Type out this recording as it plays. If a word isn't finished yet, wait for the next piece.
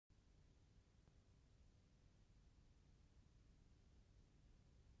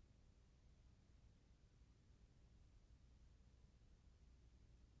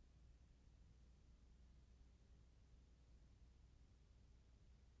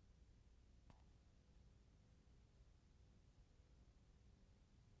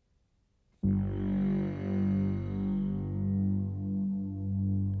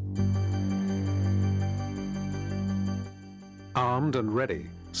Armed and ready,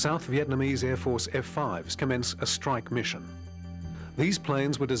 South Vietnamese Air Force F-5s commence a strike mission. These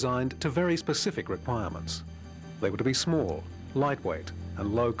planes were designed to very specific requirements. They were to be small, lightweight,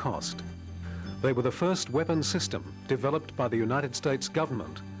 and low cost. They were the first weapon system developed by the United States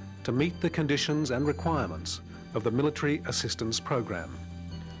government to meet the conditions and requirements of the Military Assistance Program.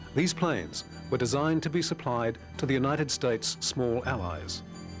 These planes were designed to be supplied to the United States' small allies.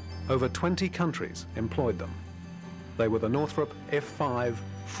 Over 20 countries employed them. They were the Northrop F-5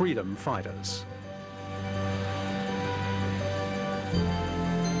 Freedom Fighters.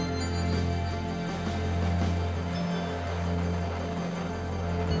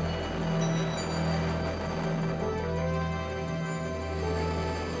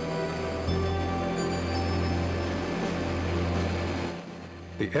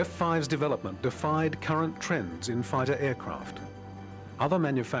 The F-5's development defied current trends in fighter aircraft. Other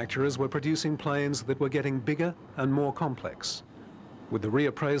manufacturers were producing planes that were getting bigger and more complex. With the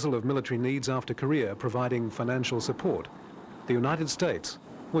reappraisal of military needs after Korea providing financial support, the United States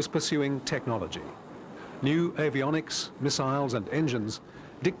was pursuing technology. New avionics, missiles, and engines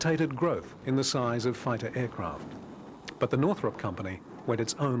dictated growth in the size of fighter aircraft. But the Northrop company went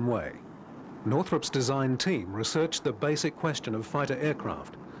its own way. Northrop's design team researched the basic question of fighter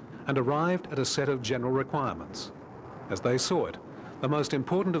aircraft and arrived at a set of general requirements. As they saw it, the most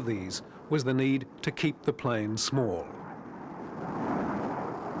important of these was the need to keep the plane small.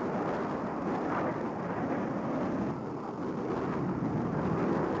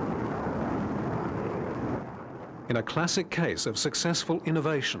 In a classic case of successful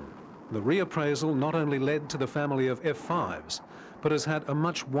innovation, the reappraisal not only led to the family of F-5s, but has had a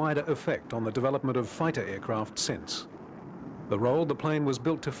much wider effect on the development of fighter aircraft since. The role the plane was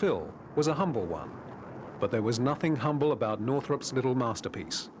built to fill was a humble one, but there was nothing humble about Northrop's little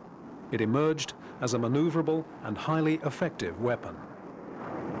masterpiece. It emerged as a maneuverable and highly effective weapon.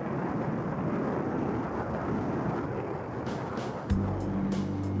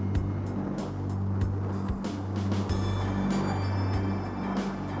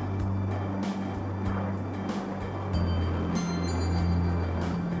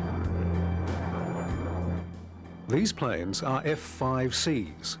 These planes are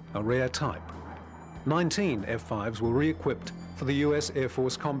F-5Cs, a rare type. 19 F-5s were re-equipped for the US Air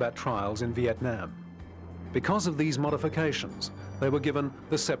Force combat trials in Vietnam. Because of these modifications, they were given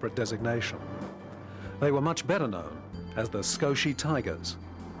the separate designation. They were much better known as the Scotia Tigers.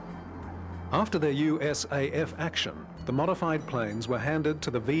 After their USAF action, the modified planes were handed to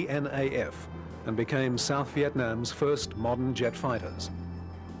the VNAF and became South Vietnam's first modern jet fighters.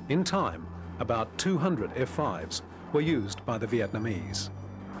 In time, about 200 F-5s were used by the Vietnamese.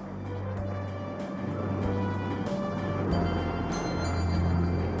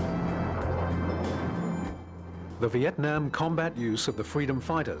 The Vietnam combat use of the Freedom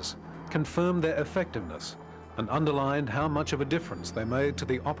Fighters confirmed their effectiveness and underlined how much of a difference they made to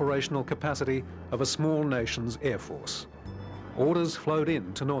the operational capacity of a small nation's air force. Orders flowed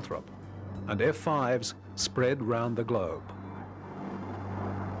in to Northrop, and F-5s spread round the globe.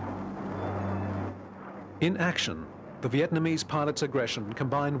 In action, the Vietnamese pilot's aggression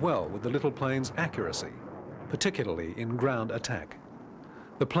combined well with the little plane's accuracy, particularly in ground attack.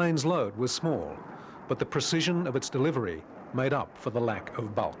 The plane's load was small, but the precision of its delivery made up for the lack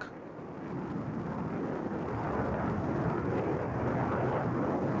of bulk.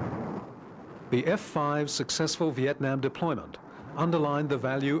 The F-5's successful Vietnam deployment underlined the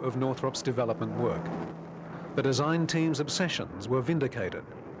value of Northrop's development work. The design team's obsessions were vindicated.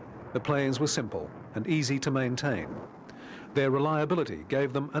 The planes were simple and easy to maintain. Their reliability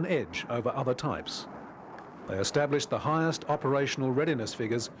gave them an edge over other types. They established the highest operational readiness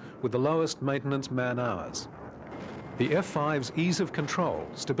figures with the lowest maintenance man-hours. The F-5's ease of control,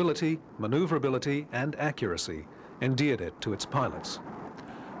 stability, maneuverability, and accuracy endeared it to its pilots.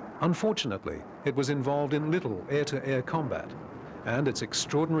 Unfortunately, it was involved in little air-to-air combat, and its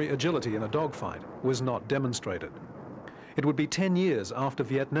extraordinary agility in a dogfight was not demonstrated. It would be 10 years after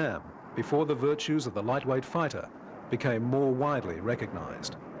Vietnam before the virtues of the lightweight fighter became more widely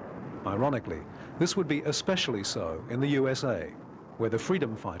recognized. Ironically, this would be especially so in the USA, where the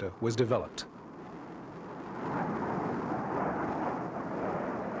Freedom Fighter was developed.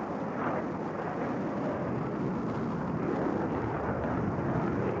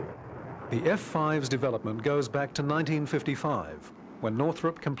 The F-5's development goes back to 1955, when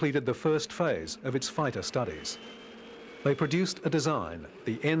Northrop completed the first phase of its fighter studies. They produced a design,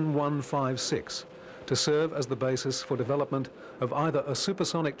 the N156, to serve as the basis for development of either a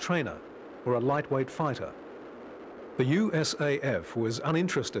supersonic trainer or a lightweight fighter. The USAF was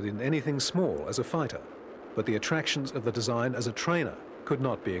uninterested in anything small as a fighter. but the attractions of the design as a trainer could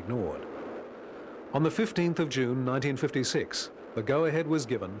not be ignored. On the 15th of June 1956, the go-ahead was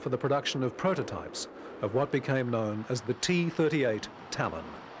given for the production of prototypes of what became known as the T-38 Talon.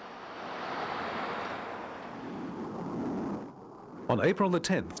 On April the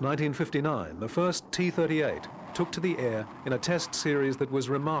 10th, 1959, the first T-38 took to the air in a test series that was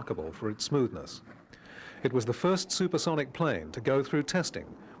remarkable for its smoothness. It was the first supersonic plane to go through testing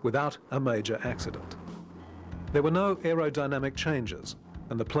without a major accident. There were no aerodynamic changes,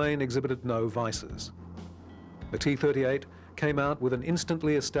 and the plane exhibited no vices. The T-38 came out with an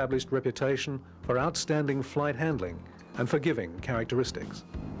instantly established reputation for outstanding flight handling and forgiving characteristics.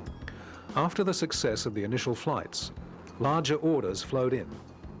 After the success of the initial flights, larger orders flowed in,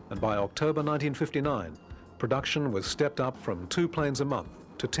 and by October 1959, production was stepped up from 2 planes a month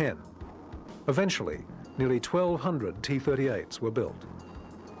to 10. Eventually, nearly 1,200 T-38s were built.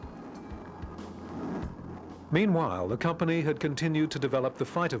 Meanwhile, the company had continued to develop the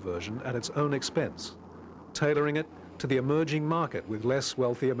fighter version at its own expense, tailoring it to the emerging market with less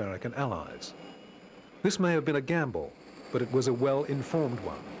wealthy American allies. This may have been a gamble, but it was a well-informed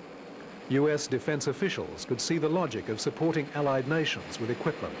one. US defense officials could see the logic of supporting allied nations with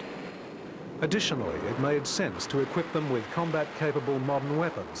equipment. Additionally, it made sense to equip them with combat-capable modern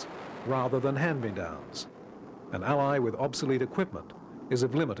weapons rather than hand-me-downs. An ally with obsolete equipment is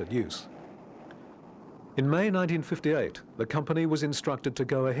of limited use. In May 1958, the company was instructed to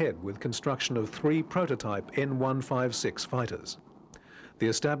go ahead with construction of 3 prototype N-156 fighters. The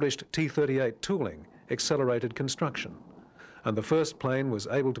established T-38 tooling accelerated construction, and the first plane was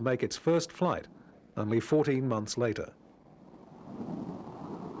able to make its first flight only 14 months later.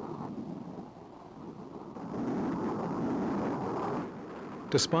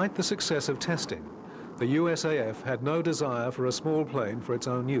 Despite the success of testing, the USAF had no desire for a small plane for its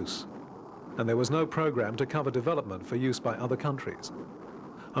own use, and there was no program to cover development for use by other countries.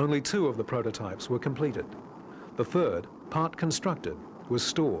 Only 2 of the prototypes were completed. The third, part constructed, was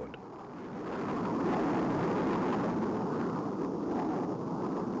stored.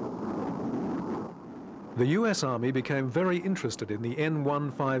 The US Army became very interested in the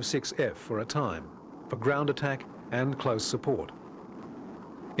N-156F for a time, for ground attack and close support.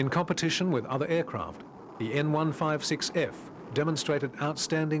 In competition with other aircraft, the N-156F demonstrated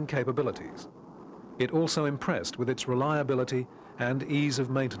outstanding capabilities. It also impressed with its reliability and ease of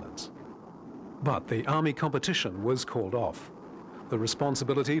maintenance. But the Army competition was called off. The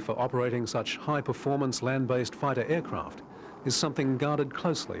responsibility for operating such high-performance land-based fighter aircraft is something guarded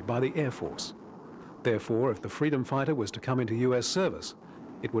closely by the Air Force. Therefore, if the Freedom Fighter was to come into US service,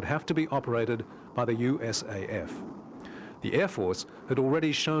 it would have to be operated by the USAF. The Air Force had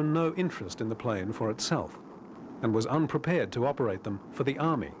already shown no interest in the plane for itself, and was unprepared to operate them for the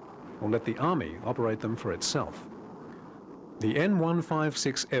Army, or let the Army operate them for itself. The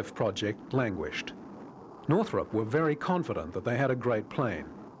N-156F project languished. Northrop were very confident that they had a great plane,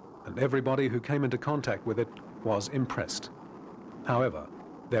 and everybody who came into contact with it was impressed. However,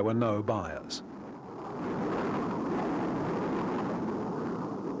 there were no buyers.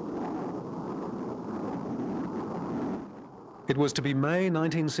 It was to be May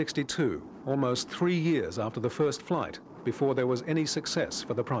 1962, almost 3 years after the first flight, before there was any success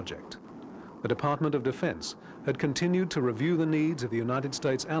for the project. The Department of Defense had continued to review the needs of the United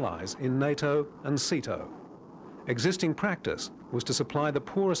States allies in NATO and SEATO. Existing practice was to supply the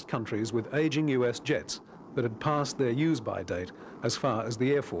poorest countries with aging US jets that had passed their use-by date as far as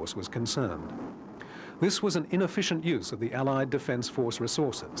the Air Force was concerned. This was an inefficient use of the Allied Defense Force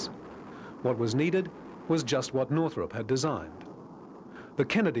resources. What was needed was just what Northrop had designed. The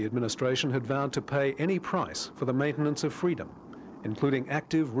Kennedy administration had vowed to pay any price for the maintenance of freedom, including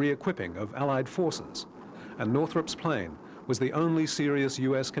active re-equipping of Allied forces, and Northrop's plane was the only serious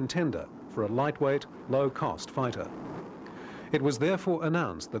US contender for a lightweight, low-cost fighter. It was therefore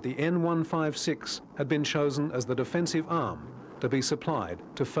announced that the N-156 had been chosen as the defensive arm to be supplied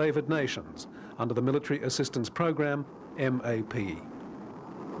to favored nations under the Military Assistance Program, MAP.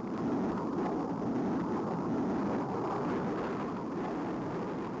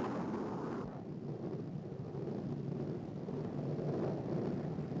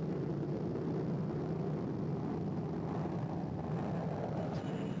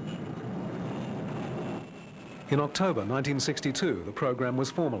 In October 1962, the program was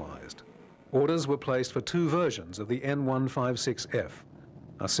formalized. Orders were placed for 2 versions of the N-156F,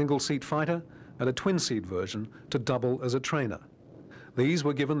 a single-seat fighter and a twin-seat version to double as a trainer. These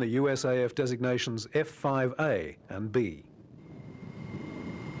were given the USAF designations F-5A and B.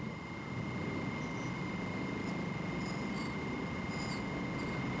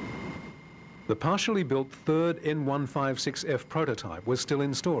 The partially built third N156F prototype was still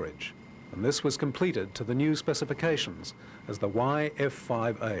in storage, and this was completed to the new specifications as the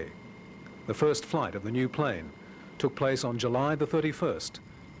F-5A. The first flight of the new plane took place on July the 31st,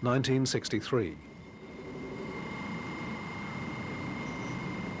 1963.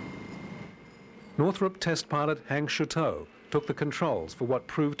 Northrop test pilot Hank Chuteau took the controls for what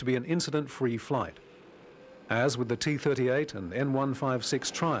proved to be an incident-free flight. As with the T-38 and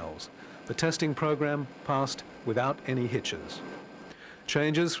N156 trials, the testing program passed without any hitches.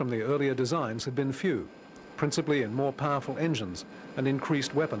 Changes from the earlier designs had been few, principally in more powerful engines and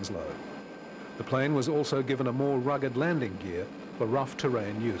increased weapons load. The plane was also given a more rugged landing gear for rough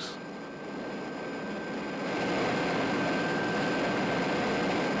terrain use.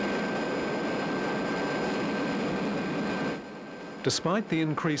 Despite the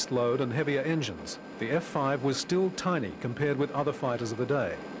increased load and heavier engines, the F-5 was still tiny compared with other fighters of the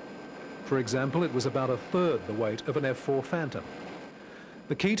day. For example, it was about a third the weight of an F-4 Phantom.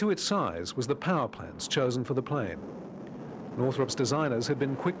 The key to its size was the power plants chosen for the plane. Northrop's designers had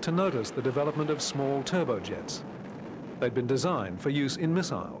been quick to notice the development of small turbojets. They'd been designed for use in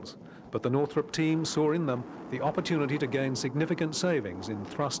missiles, but the Northrop team saw in them the opportunity to gain significant savings in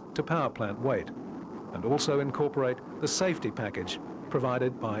thrust to power plant weight, and also incorporate the safety package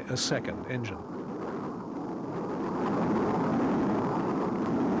provided by a second engine.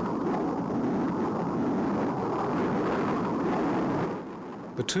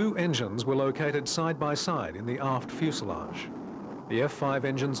 The two engines were located side by side in the aft fuselage. The F-5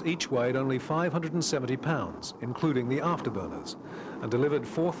 engines each weighed only 570 pounds, including the afterburners, and delivered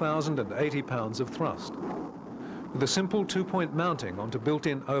 4,080 pounds of thrust. With a simple two-point mounting onto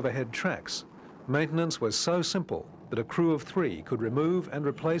built-in overhead tracks, maintenance was so simple that a crew of 3 could remove and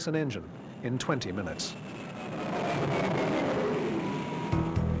replace an engine in 20 minutes.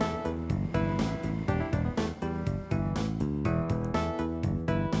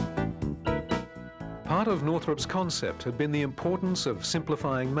 Part of Northrop's concept had been the importance of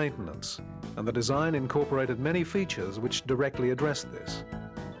simplifying maintenance, and the design incorporated many features which directly addressed this.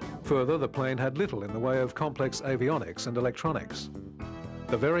 Further, the plane had little in the way of complex avionics and electronics.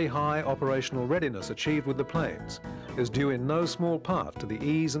 The very high operational readiness achieved with the planes is due in no small part to the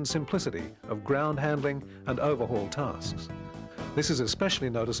ease and simplicity of ground handling and overhaul tasks. This is especially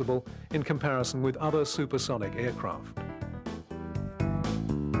noticeable in comparison with other supersonic aircraft.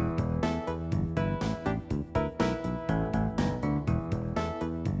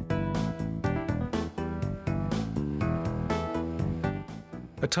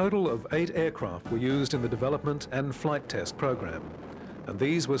 A total of 8 aircraft were used in the development and flight test program, and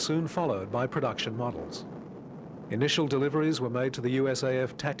these were soon followed by production models. Initial deliveries were made to the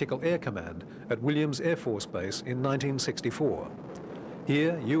USAF Tactical Air Command at Williams Air Force Base in 1964.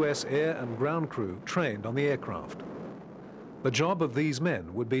 Here, US air and ground crew trained on the aircraft. The job of these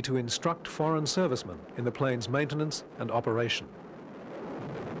men would be to instruct foreign servicemen in the plane's maintenance and operation.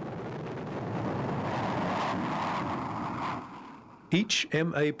 Each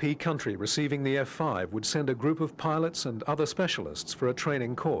MAP country receiving the F-5 would send a group of pilots and other specialists for a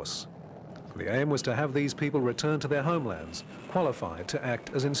training course. The aim was to have these people return to their homelands, qualified to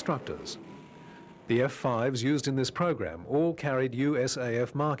act as instructors. The F-5s used in this program all carried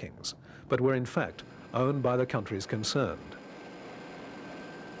USAF markings, but were in fact owned by the countries concerned.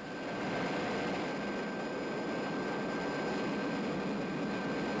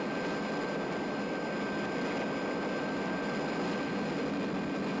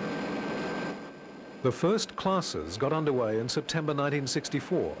 The first classes got underway in September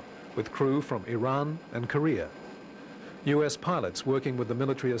 1964 with crew from Iran and Korea. US pilots working with the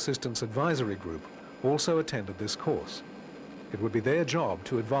Military Assistance Advisory Group also attended this course. It would be their job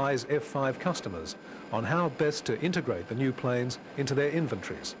to advise F-5 customers on how best to integrate the new planes into their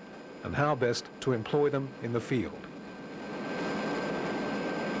inventories and how best to employ them in the field.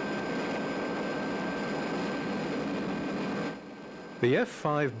 The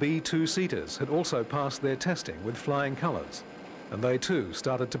F-5B two-seaters had also passed their testing with flying colours, and they too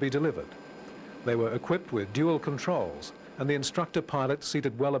started to be delivered. They were equipped with dual controls, and the instructor pilot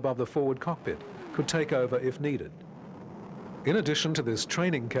seated well above the forward cockpit could take over if needed. In addition to this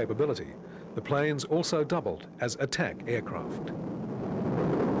training capability, the planes also doubled as attack aircraft.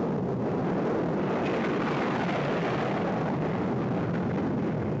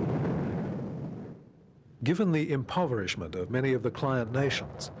 Given the impoverishment of many of the client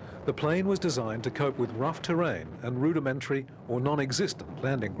nations, the plane was designed to cope with rough terrain and rudimentary or non-existent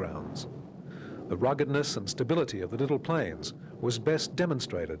landing grounds. The ruggedness and stability of the little planes was best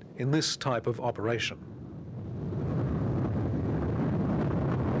demonstrated in this type of operation.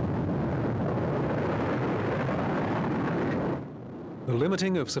 The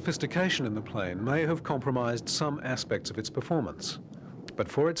limiting of sophistication in the plane may have compromised some aspects of its performance, but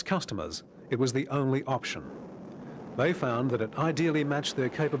for its customers, it was the only option. They found that it ideally matched their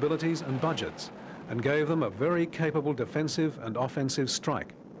capabilities and budgets and gave them a very capable defensive and offensive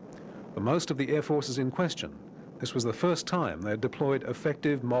strike. For most of the air forces in question, this was the first time they had deployed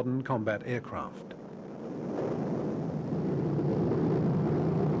effective modern combat aircraft.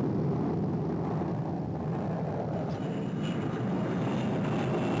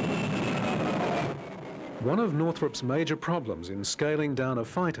 One of Northrop's major problems in scaling down a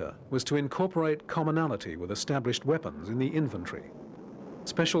fighter was to incorporate commonality with established weapons in the infantry.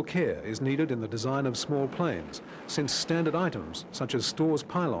 Special care is needed in the design of small planes, since standard items such as stores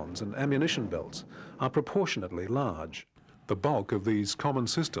pylons and ammunition belts are proportionately large. The bulk of these common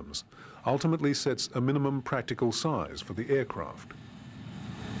systems ultimately sets a minimum practical size for the aircraft.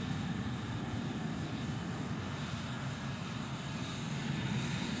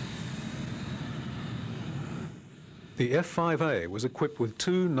 The F-5A was equipped with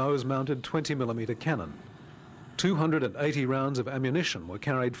two nose-mounted 20mm cannon. 280 rounds of ammunition were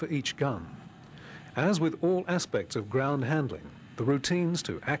carried for each gun. As with all aspects of ground handling, the routines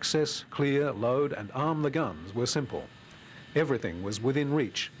to access, clear, load and arm the guns were simple. Everything was within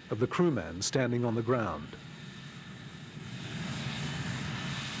reach of the crewman standing on the ground.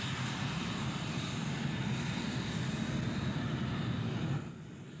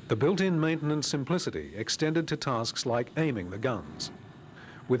 The built-in maintenance simplicity extended to tasks like aiming the guns.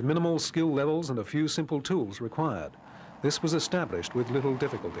 With minimal skill levels and a few simple tools required, this was established with little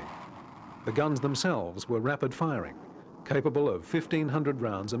difficulty. The guns themselves were rapid firing, capable of 1,500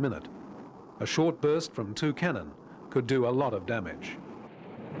 rounds a minute. A short burst from two cannon could do a lot of damage.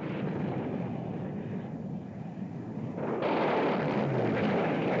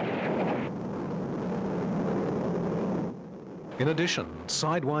 In addition,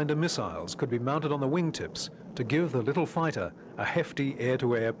 Sidewinder missiles could be mounted on the wingtips to give the little fighter a hefty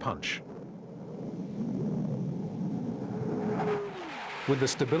air-to-air punch. With the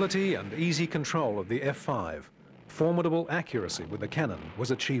stability and easy control of the F-5, formidable accuracy with the cannon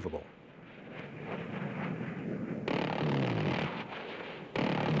was achievable.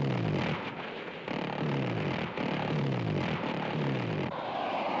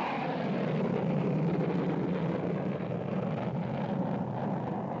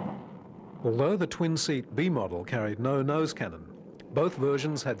 Although the twin-seat B model carried no nose cannon, both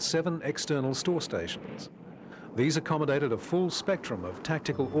versions had 7 external store stations. These accommodated a full spectrum of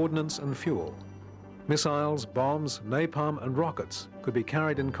tactical ordnance and fuel. Missiles, bombs, napalm and rockets could be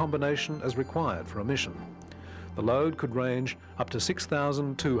carried in combination as required for a mission. The load could range up to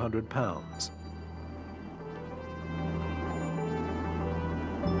 6,200 pounds.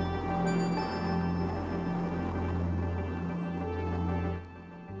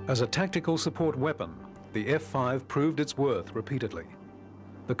 As a tactical support weapon, the F-5 proved its worth repeatedly.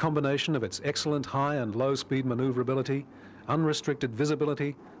 The combination of its excellent high and low speed maneuverability, unrestricted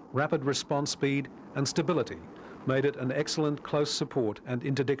visibility, rapid response speed and stability made it an excellent close support and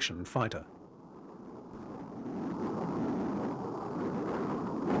interdiction fighter.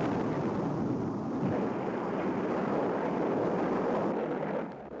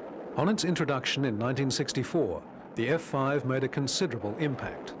 On its introduction in 1964, the F-5 made a considerable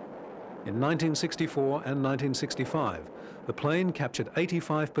impact. In 1964 and 1965, the plane captured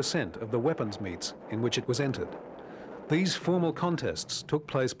 85% of the weapons meets in which it was entered. These formal contests took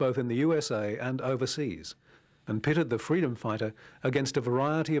place both in the USA and overseas, and pitted the freedom fighter against a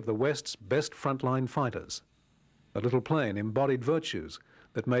variety of the West's best frontline fighters. The little plane embodied virtues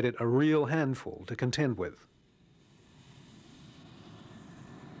that made it a real handful to contend with.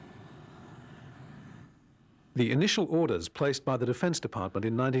 The initial orders placed by the Defense Department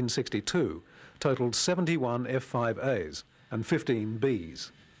in 1962 totaled 71 F-5As and 15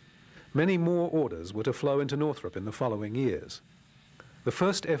 Bs. Many more orders were to flow into Northrop in the following years. The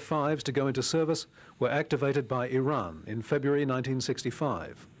first F-5s to go into service were activated by Iran in February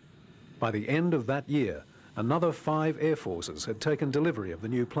 1965. By the end of that year, another 5 air forces had taken delivery of the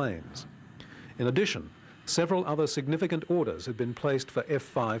new planes. In addition, several other significant orders had been placed for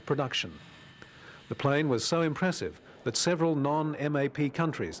F-5 production. The plane was so impressive that several non-MAP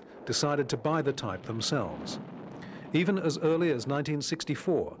countries decided to buy the type themselves. Even as early as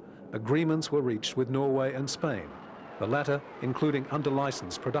 1964, agreements were reached with Norway and Spain, the latter including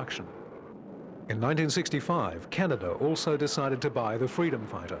under-license production. In 1965, Canada also decided to buy the Freedom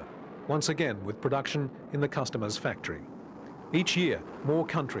Fighter, once again with production in the customer's factory. Each year, more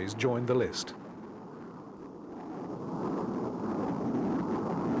countries joined the list.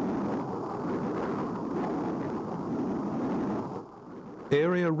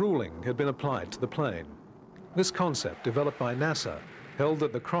 Area ruling had been applied to the plane. This concept, developed by NASA, held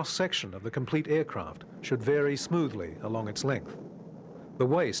that the cross-section of the complete aircraft should vary smoothly along its length. The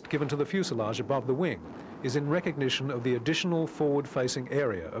waist given to the fuselage above the wing is in recognition of the additional forward-facing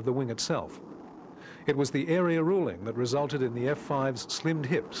area of the wing itself. It was the area ruling that resulted in the F-5's slimmed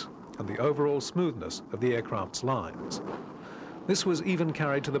hips and the overall smoothness of the aircraft's lines. This was even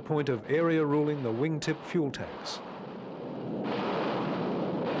carried to the point of area ruling the wingtip fuel tanks.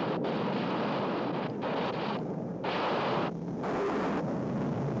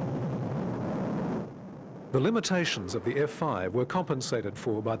 The limitations of the F-5 were compensated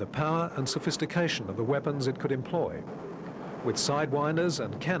for by the power and sophistication of the weapons it could employ. With sidewinders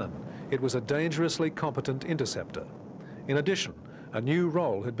and cannon, it was a dangerously competent interceptor. In addition, a new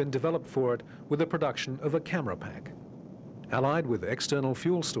role had been developed for it with the production of a camera pack. Allied with external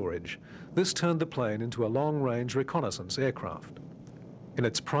fuel storage, this turned the plane into a long-range reconnaissance aircraft. In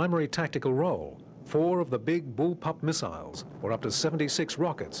its primary tactical role, 4 of the big bullpup missiles, or up to 76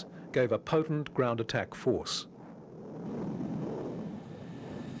 rockets, gave a potent ground attack force.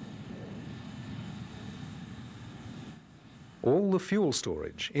 All the fuel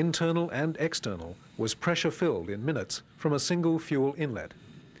storage, internal and external, was pressure-filled in minutes from a single fuel inlet.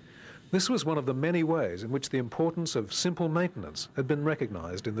 This was one of the many ways in which the importance of simple maintenance had been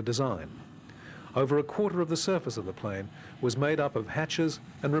recognized in the design. Over a quarter of the surface of the plane was made up of hatches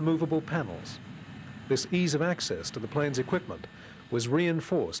and removable panels. This ease of access to the plane's equipment was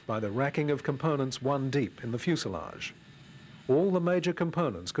reinforced by the racking of components 1 deep in the fuselage. All the major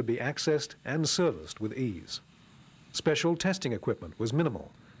components could be accessed and serviced with ease. Special testing equipment was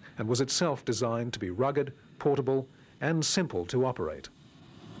minimal and was itself designed to be rugged, portable, and simple to operate.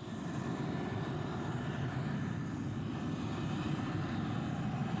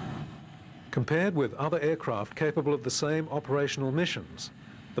 Compared with other aircraft capable of the same operational missions,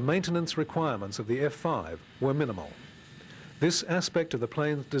 the maintenance requirements of the F-5 were minimal. This aspect of the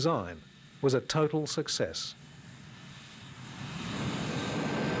plane's design was a total success.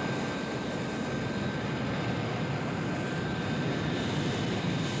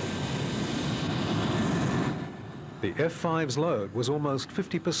 The F-5's load was almost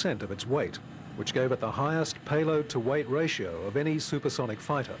 50% of its weight, which gave it the highest payload-to-weight ratio of any supersonic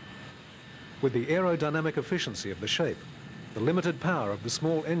fighter. With the aerodynamic efficiency of the shape, the limited power of the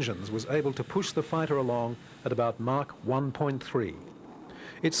small engines was able to push the fighter along at about Mach 1.3.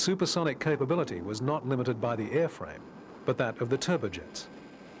 Its supersonic capability was not limited by the airframe, but that of the turbojets.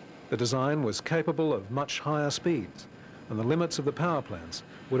 The design was capable of much higher speeds, and the limits of the power plants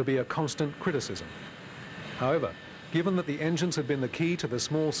were to be a constant criticism. However, given that the engines had been the key to the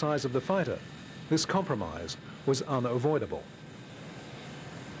small size of the fighter, this compromise was unavoidable.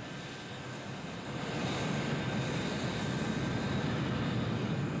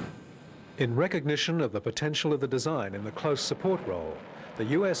 In recognition of the potential of the design in the close support role, the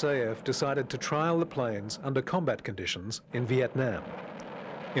USAF decided to trial the planes under combat conditions in Vietnam.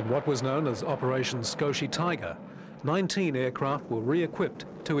 In what was known as Operation Scotia Tiger, 19 aircraft were re-equipped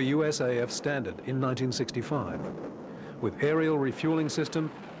to a USAF standard in 1965. With aerial refueling system,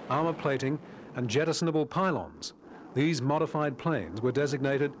 armor plating, and jettisonable pylons, these modified planes were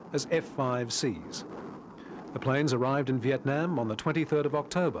designated as F-5Cs. The planes arrived in Vietnam on the 23rd of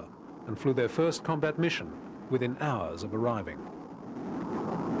October and flew their first combat mission within hours of arriving.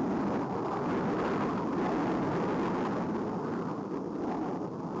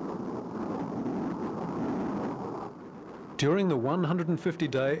 During the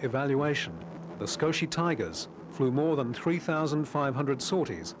 150-day evaluation, the Scotia Tigers flew more than 3,500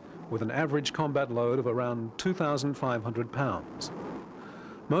 sorties with an average combat load of around 2,500 pounds.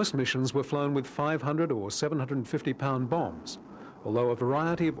 Most missions were flown with 500 or 750-pound bombs, although a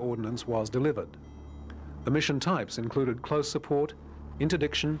variety of ordnance was delivered. The mission types included close support,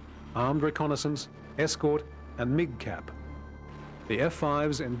 interdiction, armed reconnaissance, escort, and MiG-cap. The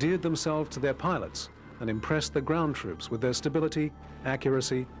F-5s endeared themselves to their pilots and impressed the ground troops with their stability,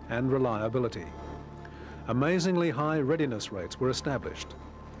 accuracy, and reliability. Amazingly high readiness rates were established.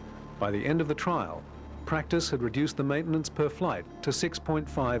 By the end of the trial, practice had reduced the maintenance per flight to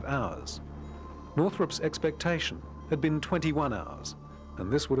 6.5 hours. Northrop's expectation had been 21 hours, and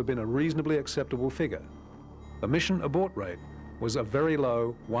this would have been a reasonably acceptable figure. The mission abort rate was a very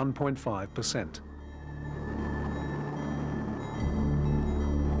low 1.5%.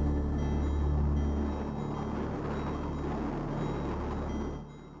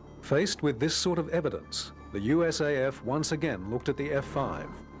 Faced with this sort of evidence, the USAF once again looked at the F-5.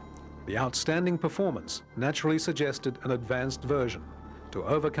 The outstanding performance naturally suggested an advanced version to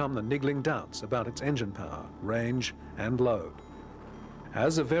overcome the niggling doubts about its engine power, range, and load.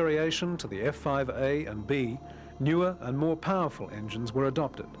 As a variation to the F-5A and B, newer and more powerful engines were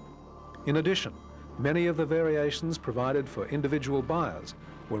adopted. In addition, many of the variations provided for individual buyers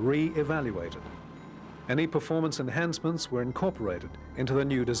were re-evaluated. Any performance enhancements were incorporated into the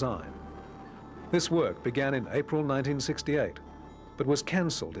new design. This work began in April 1968, but was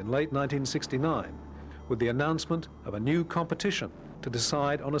cancelled in late 1969 with the announcement of a new competition to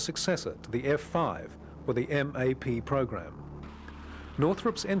decide on a successor to the F-5 or the MAP program.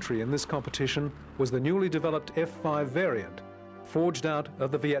 Northrop's entry in this competition was the newly developed F-5 variant, forged out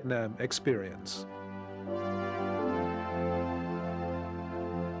of the Vietnam experience.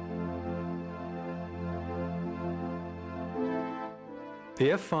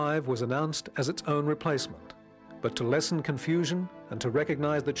 The F-5 was announced as its own replacement, but to lessen confusion and to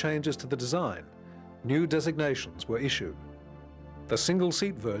recognize the changes to the design, new designations were issued. The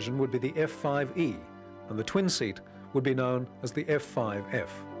single-seat version would be the F-5E, and the twin-seat would be known as the F-5F.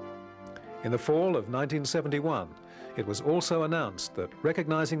 In the fall of 1971, it was also announced that,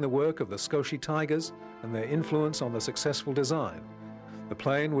 recognizing the work of the Skoshi Tigers and their influence on the successful design, the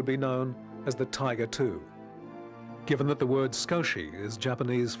plane would be known as the Tiger II. Given that the word Skoshi is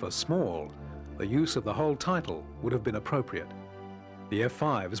Japanese for small, the use of the whole title would have been appropriate. The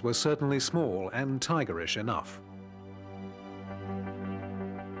F-5s were certainly small and tigerish enough.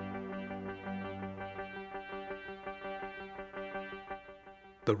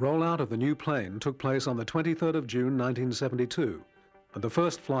 The rollout of the new plane took place on the 23rd of June 1972, and the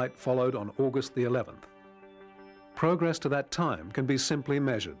first flight followed on August the 11th. Progress to that time can be simply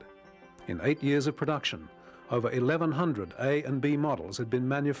measured. In 8 years of production, over 1,100 A and B models had been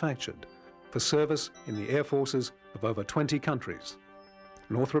manufactured for service in the air forces of over 20 countries.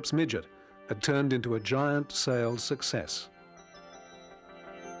 Northrop's midget had turned into a giant sales success.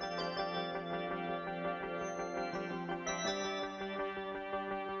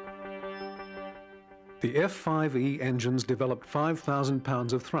 The F-5E engines developed 5,000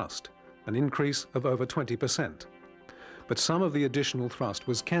 pounds of thrust, an increase of over 20%. But some of the additional thrust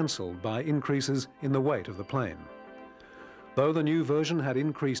was cancelled by increases in the weight of the plane. Though the new version had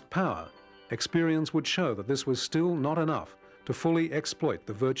increased power, experience would show that this was still not enough to fully exploit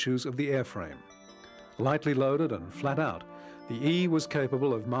the virtues of the airframe. Lightly loaded and flat out, the E was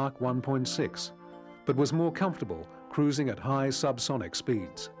capable of Mach 1.6, but was more comfortable cruising at high subsonic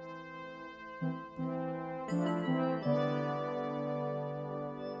speeds.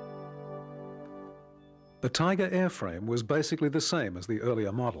 The Tiger airframe was basically the same as the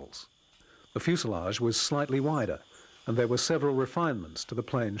earlier models. The fuselage was slightly wider, and there were several refinements to the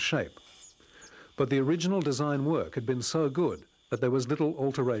plane's shape. But the original design work had been so good that there was little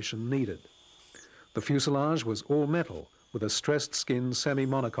alteration needed. The fuselage was all metal with a stressed skin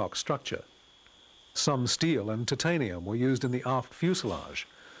semi-monocoque structure. Some steel and titanium were used in the aft fuselage,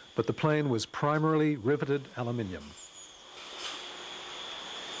 but the plane was primarily riveted aluminium.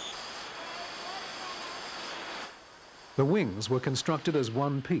 The wings were constructed as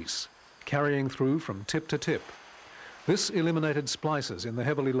one piece, carrying through from tip to tip. This eliminated splices in the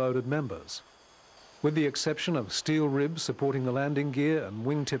heavily loaded members. With the exception of steel ribs supporting the landing gear and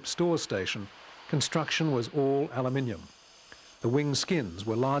wingtip store station, construction was all aluminium. The wing skins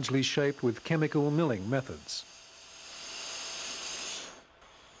were largely shaped with chemical milling methods.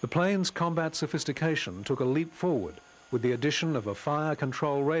 The plane's combat sophistication took a leap forward with the addition of a fire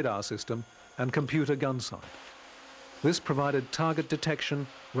control radar system and computer gun sight. This provided target detection,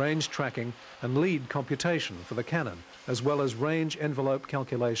 range tracking, and lead computation for the cannon, as well as range envelope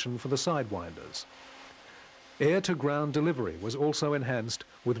calculation for the sidewinders. Air-to-ground delivery was also enhanced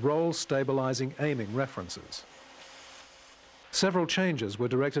with roll-stabilizing aiming references. Several changes were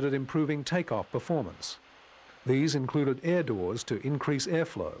directed at improving takeoff performance. These included air doors to increase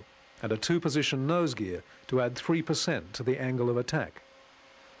airflow and a two-position nose gear to add 3% to the angle of attack.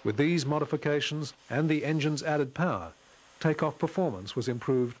 With these modifications and the engine's added power, takeoff performance was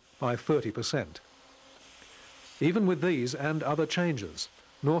improved by 30%. Even with these and other changes,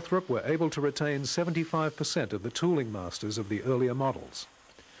 Northrop were able to retain 75% of the tooling masters of the earlier models.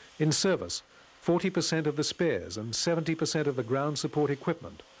 In service, 40% of the spares and 70% of the ground support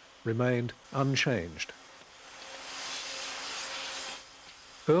equipment remained unchanged.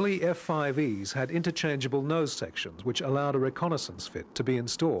 Early F-5Es had interchangeable nose sections which allowed a reconnaissance fit to be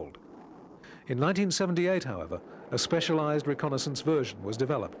installed. In 1978, however, a specialized reconnaissance version was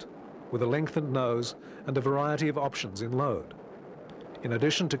developed, with a lengthened nose and a variety of options in load. In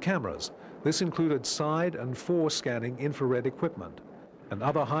addition to cameras, this included side and fore scanning infrared equipment and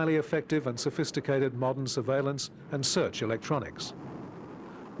other highly effective and sophisticated modern surveillance and search electronics.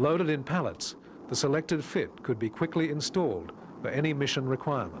 Loaded in pallets, the selected fit could be quickly installed for any mission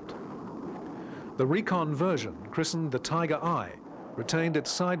requirement. The recon version, christened the Tiger I, retained its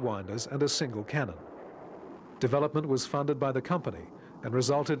sidewinders and a single cannon. Development was funded by the company and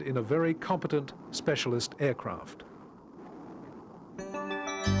resulted in a very competent specialist aircraft.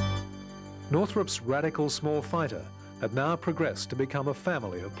 Northrop's Radical small fighter had now progressed to become a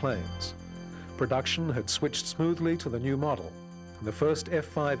family of planes. Production had switched smoothly to the new model, and the first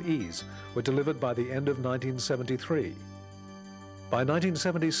F-5Es were delivered by the end of 1973. By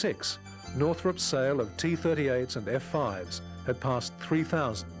 1976, Northrop's sale of T-38s and F-5s had passed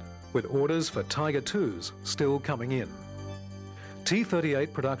 3,000, with orders for Tiger IIs still coming in.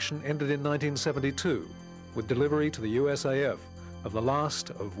 T-38 production ended in 1972, with delivery to the USAF of the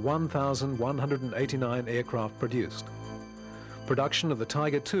last of 1,189 aircraft produced. Production of the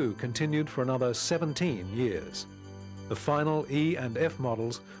Tiger II continued for another 17 years. The final E and F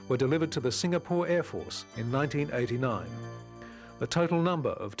models were delivered to the Singapore Air Force in 1989. The total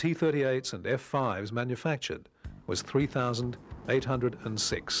number of T-38s and F-5s manufactured was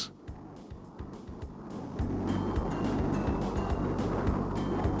 3,806.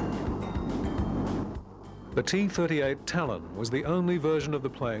 The T-38 Talon was the only version of the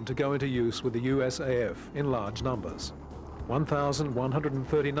plane to go into use with the USAF in large numbers.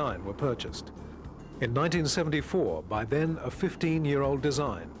 1,139 were purchased. In 1974, by then a 15-year-old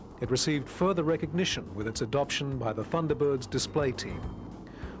design, it received further recognition with its adoption by the Thunderbirds display team.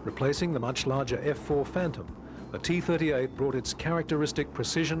 Replacing the much larger F-4 Phantom, the T-38 brought its characteristic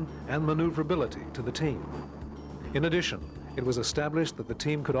precision and maneuverability to the team. In addition, it was established that the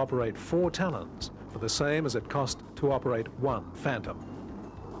team could operate 4 Talons for the same as it cost to operate 1 Phantom.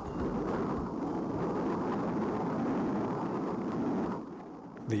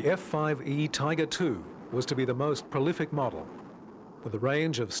 The F-5E Tiger II was to be the most prolific model. With a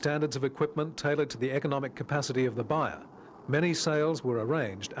range of standards of equipment tailored to the economic capacity of the buyer, many sales were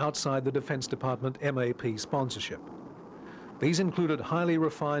arranged outside the Defense Department MAP sponsorship. These included highly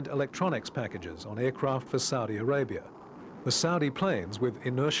refined electronics packages on aircraft for Saudi Arabia. The Saudi planes with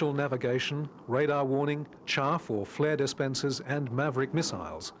inertial navigation, radar warning, chaff or flare dispensers and Maverick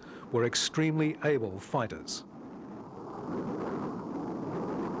missiles were extremely able fighters.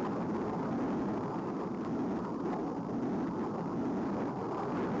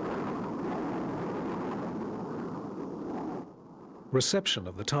 Reception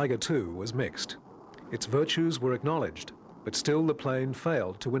of the Tiger II was mixed. Its virtues were acknowledged, but still the plane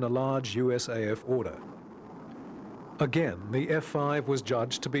failed to win a large USAF order. Again, the F-5 was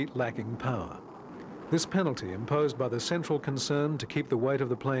judged to be lacking power. This penalty, imposed by the central concern to keep the weight of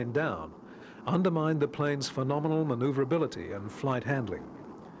the plane down, undermined the plane's phenomenal maneuverability and flight handling.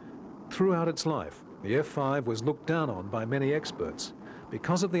 Throughout its life, the F-5 was looked down on by many experts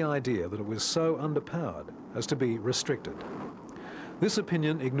because of the idea that it was so underpowered as to be restricted. This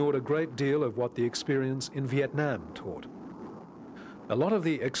opinion ignored a great deal of what the experience in Vietnam taught. A lot of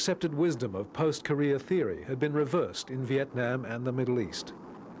the accepted wisdom of post-Korea theory had been reversed in Vietnam and the Middle East.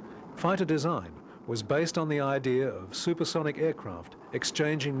 Fighter design was based on the idea of supersonic aircraft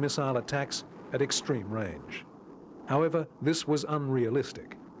exchanging missile attacks at extreme range. However, this was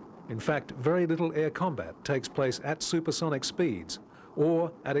unrealistic. In fact, very little air combat takes place at supersonic speeds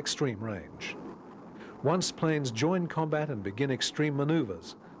or at extreme range. Once planes join combat and begin extreme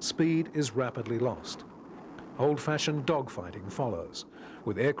maneuvers, speed is rapidly lost. Old-fashioned dogfighting follows,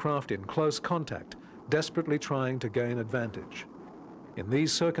 with aircraft in close contact, desperately trying to gain advantage. In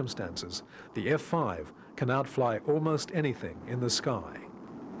these circumstances, the F-5 can outfly almost anything in the sky.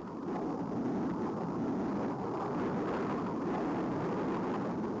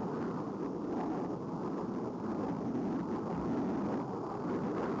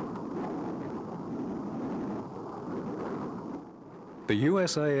 The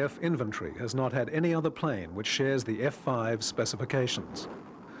USAF inventory has not had any other plane which shares the F-5 specifications.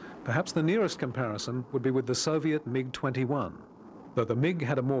 Perhaps the nearest comparison would be with the Soviet MiG-21. Though the MiG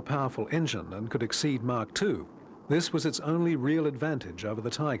had a more powerful engine and could exceed Mach II, this was its only real advantage over the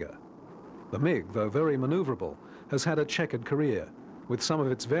Tiger. The MiG, though very maneuverable, has had a checkered career, with some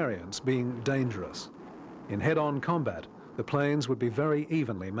of its variants being dangerous. In head-on combat, the planes would be very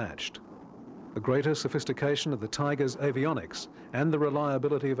evenly matched. The greater sophistication of the Tiger's avionics and the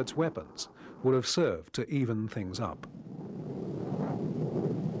reliability of its weapons would have served to even things up.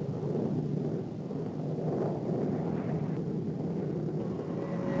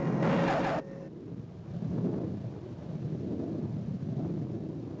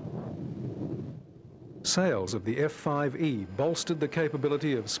 Sales of the F-5E bolstered the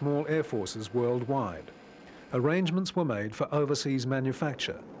capability of small air forces worldwide. Arrangements were made for overseas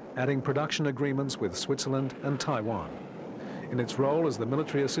manufacture, adding production agreements with Switzerland and Taiwan. In its role as the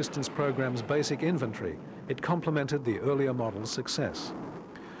military assistance program's basic infantry, it complemented the earlier model's success.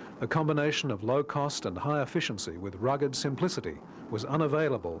 The combination of low cost and high efficiency with rugged simplicity was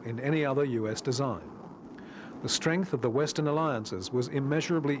unavailable in any other US design. The strength of the Western alliances was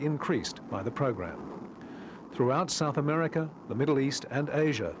immeasurably increased by the program. Throughout South America, the Middle East and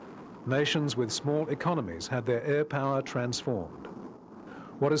Asia, nations with small economies had their air power transformed.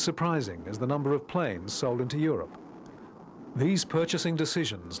 What is surprising is the number of planes sold into Europe. These purchasing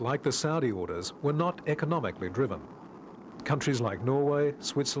decisions, like the Saudi orders, were not economically driven. Countries like Norway,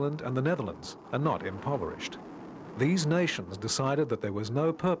 Switzerland and the Netherlands are not impoverished. These nations decided that there was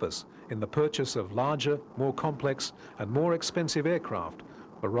no purpose in the purchase of larger, more complex and more expensive aircraft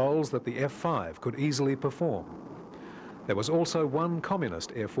for roles that the F-5 could easily perform. There was also one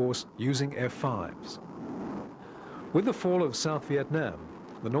communist air force using F-5s. With the fall of South Vietnam,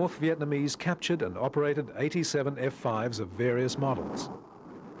 the North Vietnamese captured and operated 87 F-5s of various models.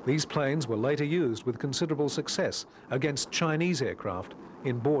 These planes were later used with considerable success against Chinese aircraft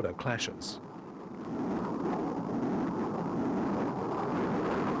in border clashes.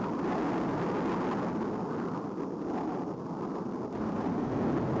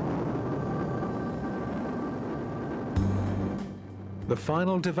 The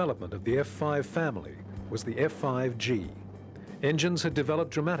final development of the F-5 family was the F-5G. Engines had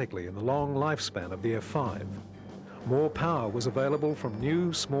developed dramatically in the long lifespan of the F-5. More power was available from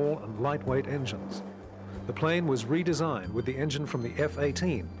new, small and lightweight engines. The plane was redesigned with the engine from the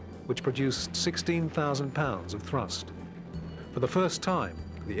F-18, which produced 16,000 pounds of thrust. For the first time,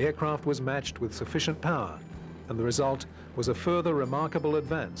 the aircraft was matched with sufficient power, and the result was a further remarkable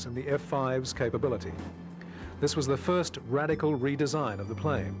advance in the F-5's capability. This was the first radical redesign of the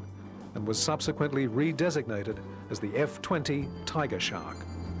plane, and was subsequently redesignated as the F-20 Tiger Shark.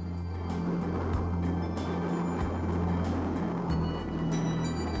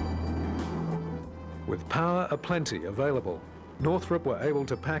 With power aplenty available, Northrop were able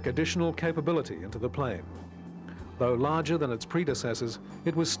to pack additional capability into the plane. Though larger than its predecessors,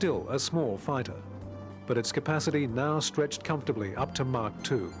 it was still a small fighter, but its capacity now stretched comfortably up to Mach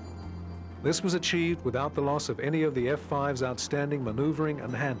 2. This was achieved without the loss of any of the F-5's outstanding maneuvering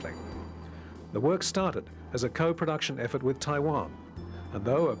and handling. The work started as a co-production effort with Taiwan, and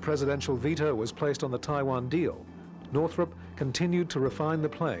though a presidential veto was placed on the Taiwan deal, Northrop continued to refine the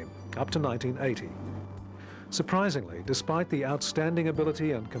plane up to 1980. Surprisingly, despite the outstanding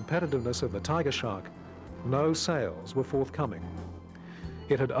ability and competitiveness of the Tiger Shark, no sales were forthcoming.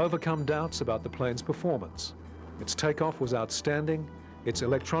 It had overcome doubts about the plane's performance. Its takeoff was outstanding, its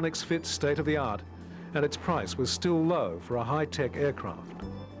electronics fit state-of-the-art, and its price was still low for a high-tech aircraft.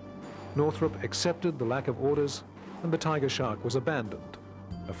 Northrop accepted the lack of orders, and the Tiger Shark was abandoned,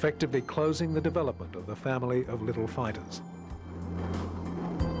 effectively closing the development of the family of little fighters.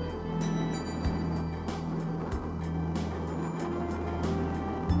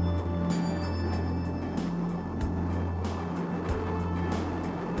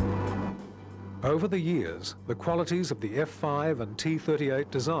 Over the years, the qualities of the F-5 and T-38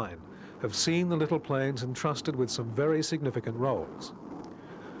 design have seen the little planes entrusted with some very significant roles.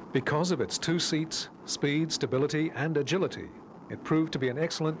 Because of its 2 seats, speed, stability and agility, it proved to be an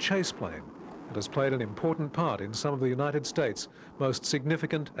excellent chase plane and has played an important part in some of the United States' most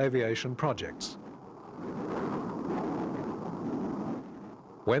significant aviation projects.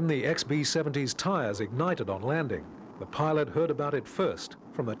 When the XB-70's tires ignited on landing, the pilot heard about it first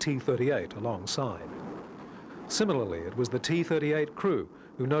from the T-38 alongside. Similarly, it was the T-38 crew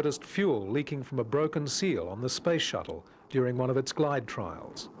who noticed fuel leaking from a broken seal on the space shuttle during one of its glide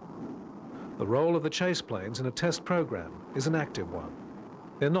trials. The role of the chase planes in a test program is an active one.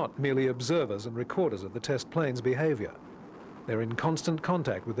 They're not merely observers and recorders of the test plane's behavior. They're in constant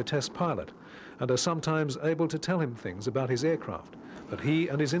contact with the test pilot and are sometimes able to tell him things about his aircraft that he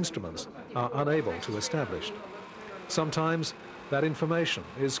and his instruments are unable to establish. Sometimes that information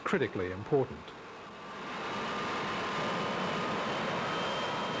is critically important.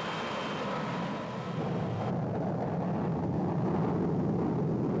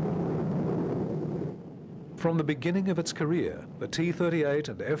 From the beginning of its career, the T-38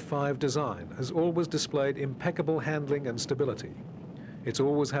 and F-5 design has always displayed impeccable handling and stability. It's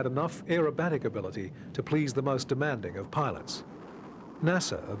always had enough aerobatic ability to please the most demanding of pilots.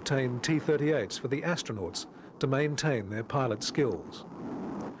 NASA obtained T-38s for the astronauts to maintain their pilot skills.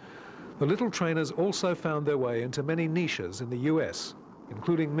 The little trainers also found their way into many niches in the US,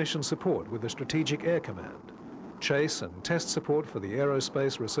 including mission support with the Strategic Air Command, chase and test support for the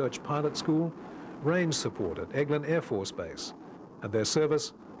Aerospace Research Pilot School, range support at Eglin Air Force Base, and their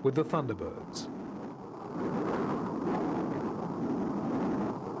service with the Thunderbirds.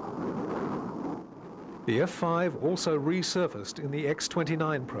 The F-5 also resurfaced in the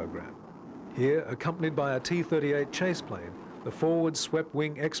X-29 program. Here, accompanied by a T-38 chase plane, the forward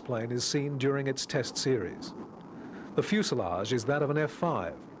swept-wing X-plane is seen during its test series. The fuselage is that of an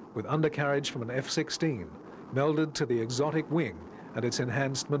F-5, with undercarriage from an F-16, melded to the exotic wing and its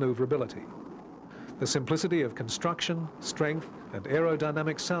enhanced maneuverability. The simplicity of construction, strength, and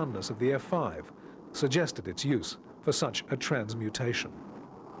aerodynamic soundness of the F-5 suggested its use for such a transmutation.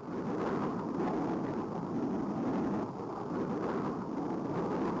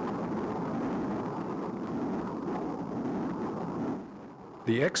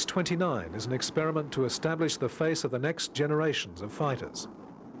 The X-29 is an experiment to establish the face of the next generations of fighters.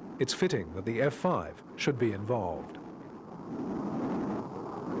 It's fitting that the F-5 should be involved.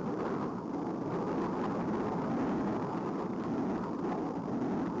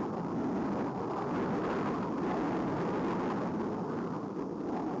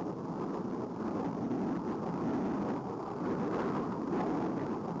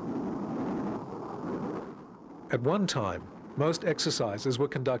 At one time, most exercises were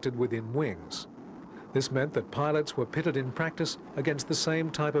conducted within wings. This meant that pilots were pitted in practice against the same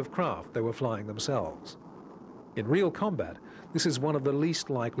type of craft they were flying themselves. In real combat, this is one of the least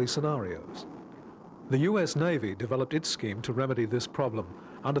likely scenarios. The US Navy developed its scheme to remedy this problem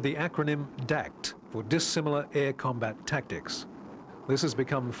under the acronym DACT, for Dissimilar Air Combat Tactics. This has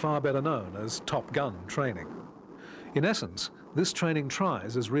become far better known as Top Gun training. In essence, this training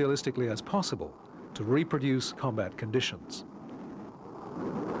tries as realistically as possible to reproduce combat conditions.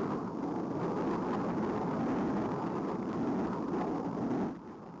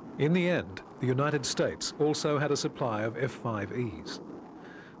 In the end, the United States also had a supply of F-5Es.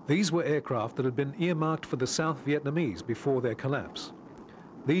 These were aircraft that had been earmarked for the South Vietnamese before their collapse.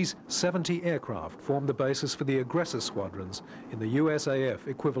 These 70 aircraft formed the basis for the aggressor squadrons in the USAF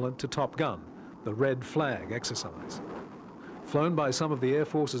equivalent to Top Gun, the Red Flag exercise. Flown by some of the Air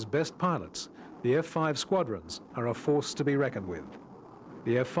Force's best pilots, the F-5 squadrons are a force to be reckoned with.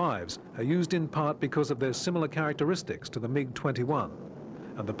 The F-5s are used in part because of their similar characteristics to the MiG-21,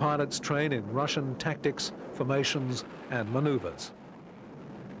 and the pilots train in Russian tactics, formations, and maneuvers.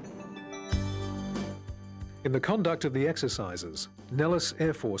 In the conduct of the exercises, Nellis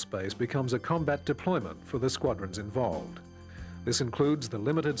Air Force Base becomes a combat deployment for the squadrons involved. This includes the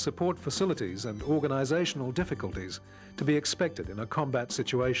limited support facilities and organizational difficulties to be expected in a combat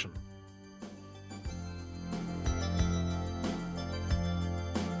situation.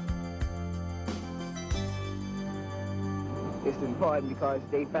 It's important because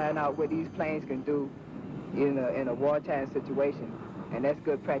they find out what these planes can do in a wartime situation. And that's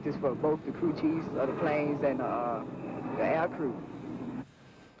good practice for both the crew chiefs of the planes and the air crew.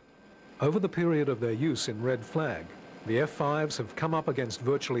 Over the period of their use in Red Flag, the F-5s have come up against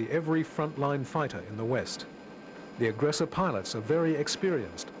virtually every frontline fighter in the West. The aggressor pilots are very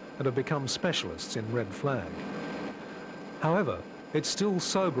experienced and have become specialists in Red Flag. However, it's still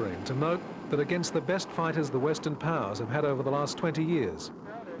sobering to note that against the best fighters the Western powers have had over the last 20 years,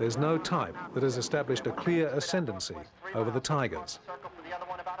 there's no type that has established a clear ascendancy over the Tigers.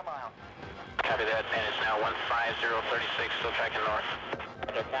 Copy that, and it's now 15036, still tracking north.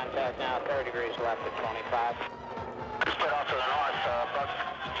 Under contact now, 30 degrees left at 25. Split off to the north,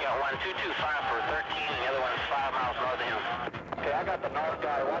 you got 1225 for 13, and the other one's 5 miles north of him. Okay, I got the north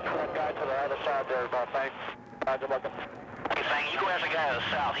guy. Watch that guy to the other side there, about thanks. Roger, welcome. Okay, thank you. You go after the guy to the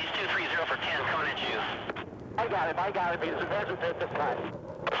south. He's 230 for 10 coming at you. I got him. He's at this time.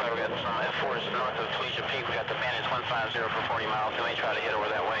 Looks like we got some F4s north of Felicia Peak. We got the Bandits 150 for 40 miles. We may try to hit over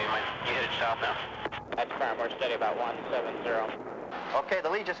that way. You hit it south now. That's firm. We're steady about 170. Okay,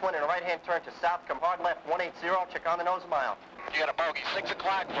 the lead just went in a right-hand turn to south. Come hard left, 180. Check on the nose a mile. You got a bogey. 6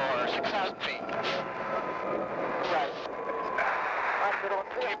 o'clock for 6,000 feet. Right.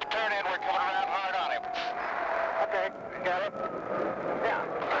 Keep the turn in. We're coming around hard on him. Okay, got it. Yeah.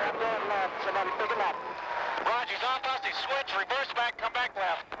 I'm going left. Somebody pick him up. Roger, he's off us. He switched. Reverse back. Come back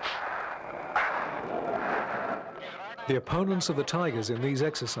left. The opponents of the Tigers in these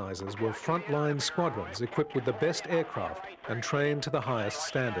exercises were frontline squadrons equipped with the best aircraft and trained to the highest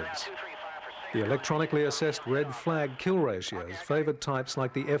standards. The electronically assessed Red Flag kill ratios favored types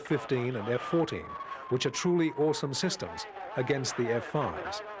like the F-15 and F-14, which are truly awesome systems, against the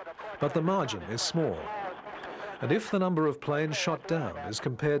F-5s. But the margin is small. And if the number of planes shot down is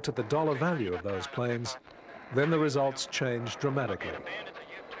compared to the dollar value of those planes, then the results change dramatically.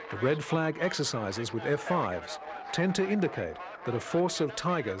 The Red Flag exercises with F-5s tend to indicate that a force of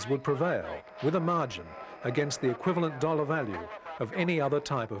Tigers would prevail with a margin against the equivalent dollar value of any other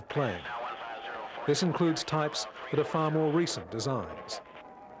type of plane. This includes types that are far more recent designs.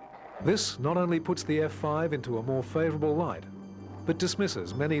 This not only puts the F-5 into a more favorable light, but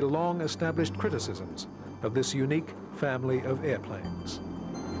dismisses many long-established criticisms of this unique family of airplanes.